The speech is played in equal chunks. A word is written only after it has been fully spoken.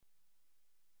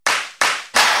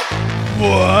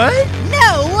What?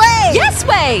 No way! Yes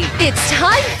way! It's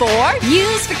time for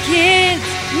News for Kids!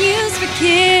 News for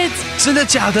Kids! 真的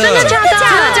假的？真的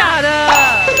假的？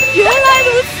原来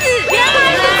如此！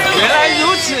原来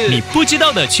如此！你不知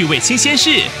道的趣味新鲜事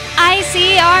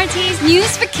ICRT's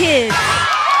News for Kids!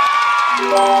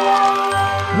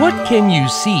 What can you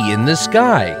see in the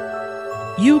sky?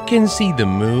 You can see the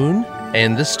moon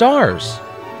and the stars.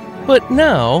 But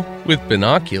now, with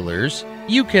binoculars,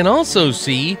 you can also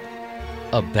see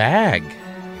a bag.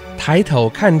 抬头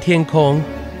看天空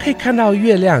可以看到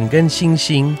月亮跟星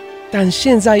星，但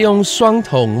现在用双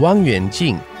筒望远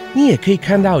镜你也可以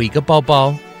看到一个包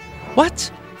包。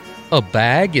What? A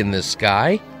bag in the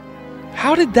sky?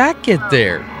 How did that get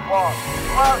there?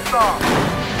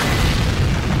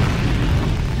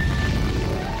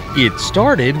 It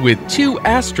started with two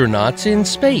astronauts in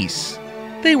space.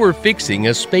 They were fixing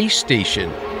a space station.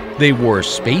 They wore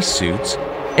spacesuits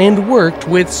and worked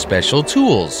with special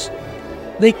tools.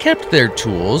 They kept their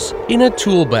tools in a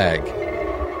tool bag.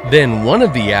 Then one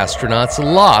of the astronauts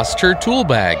lost her tool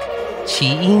bag. 起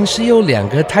因是有两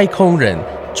个太空人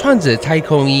穿着太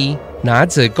空衣，拿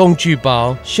着工具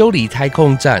包修理太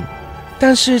空站，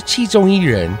但是其中一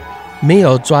人没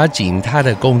有抓紧他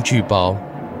的工具包。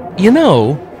You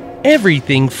know,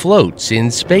 everything floats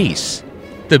in space.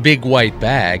 The big white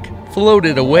bag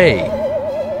floated away.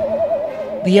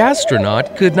 The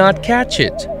astronaut could not catch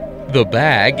it. The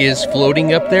bag is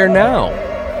floating up there now.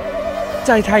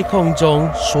 在太空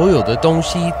中，所有的东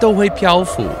西都会漂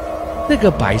浮。那个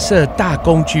白色大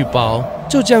工具包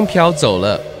就这样飘走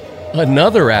了。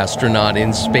Another astronaut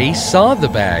in space saw the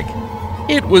bag.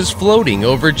 It was floating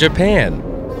over Japan.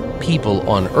 People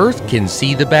on Earth can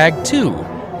see the bag too.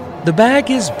 The bag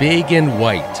is big and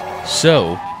white,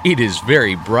 so it is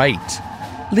very bright.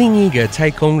 另一个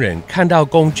太空人看到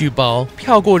工具包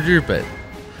飘过日本，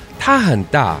它很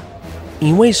大，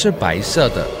因为是白色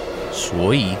的，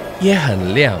所以也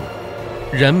很亮。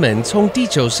人们从地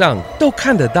球上都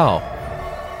看得到。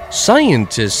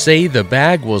Scientists say the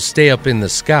bag will stay up in the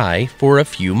sky for a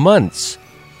few months.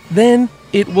 Then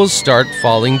it will start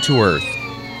falling to Earth.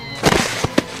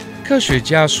 科学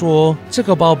家说，这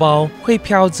个包包会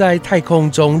飘在太空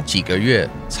中几个月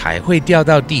才会掉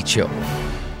到地球。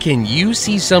Can you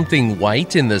see something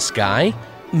white in the sky?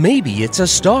 Maybe it's a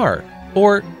star.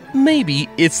 Or maybe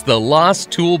it's the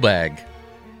lost tool bag.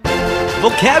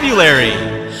 Vocabulary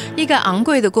一个昂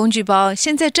贵的工具包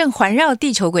现在正环绕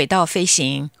地球轨道飞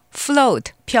行。Float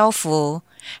漂浮。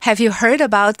Have you heard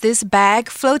about this bag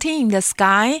floating in the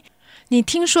sky? 你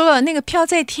听说了那个飘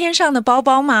在天上的包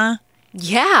包吗？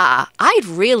 Yeah, I'd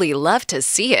really love to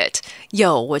see it.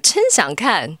 有，我真想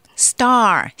看。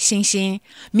Star 星星。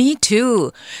Me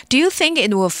too. Do you think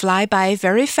it will fly by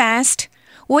very fast?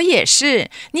 我也是。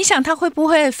你想它会不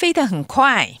会飞得很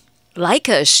快？ Like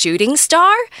a shooting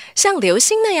star? 像流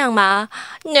星那样吗？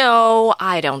 No,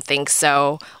 I don't think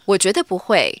so. 我觉得不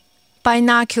会。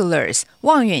Binoculars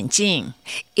望远镜。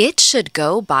 It should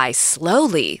go by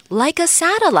slowly, like a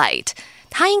satellite.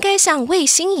 它应该像卫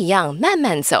星一样慢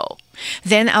慢走。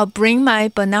Then I'll bring my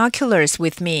binoculars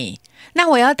with me. 那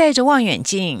我要带着望远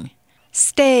镜。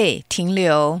Stay 停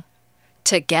留。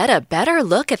To get a better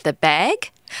look at the bag?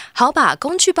 好把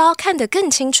工具包看得更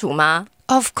清楚吗？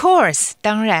 Of course,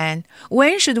 当然。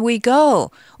When should we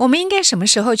go? 我们应该什么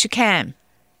时候去看？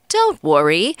 Don't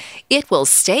worry, it will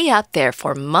stay up there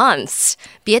for months.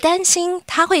 别担心，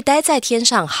它会待在天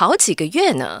上好几个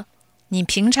月呢。你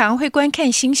平常会观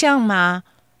看星象吗？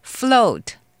 Float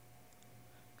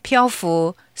漂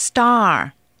浮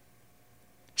Star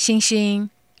星星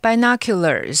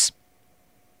Binoculars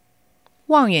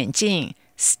望远镜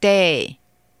Stay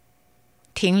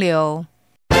停留。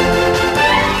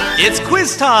 It's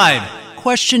quiz time!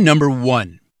 Question number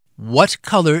 1. What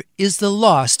color is the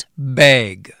lost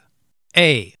bag?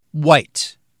 A.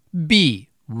 White. B.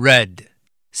 Red.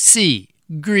 C.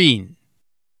 Green.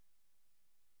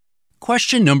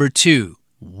 Question number 2.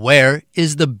 Where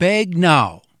is the bag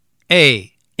now?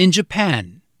 A. In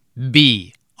Japan.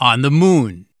 B. On the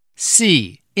moon.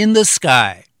 C. In the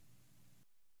sky.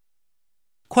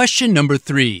 Question number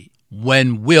 3.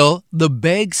 When will the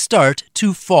bag start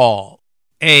to fall?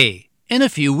 A. In a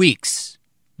few weeks.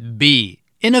 B.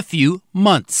 In a few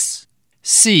months.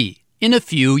 C. In a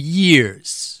few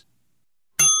years.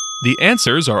 The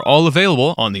answers are all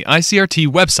available on the ICRT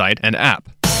website and app.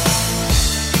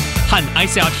 和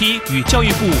ICRT 与教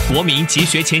育部国民及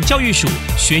学前教育署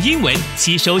学英文，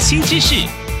吸收新知识。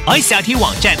ICRT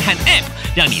网站和 App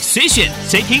让你随选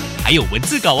随听，还有文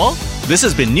字稿哦。This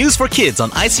has been News for Kids on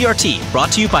ICRT,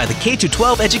 brought to you by the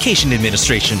K-12 Education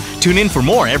Administration. Tune in for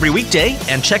more every weekday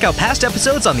and check out past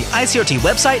episodes on the ICRT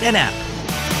website and app.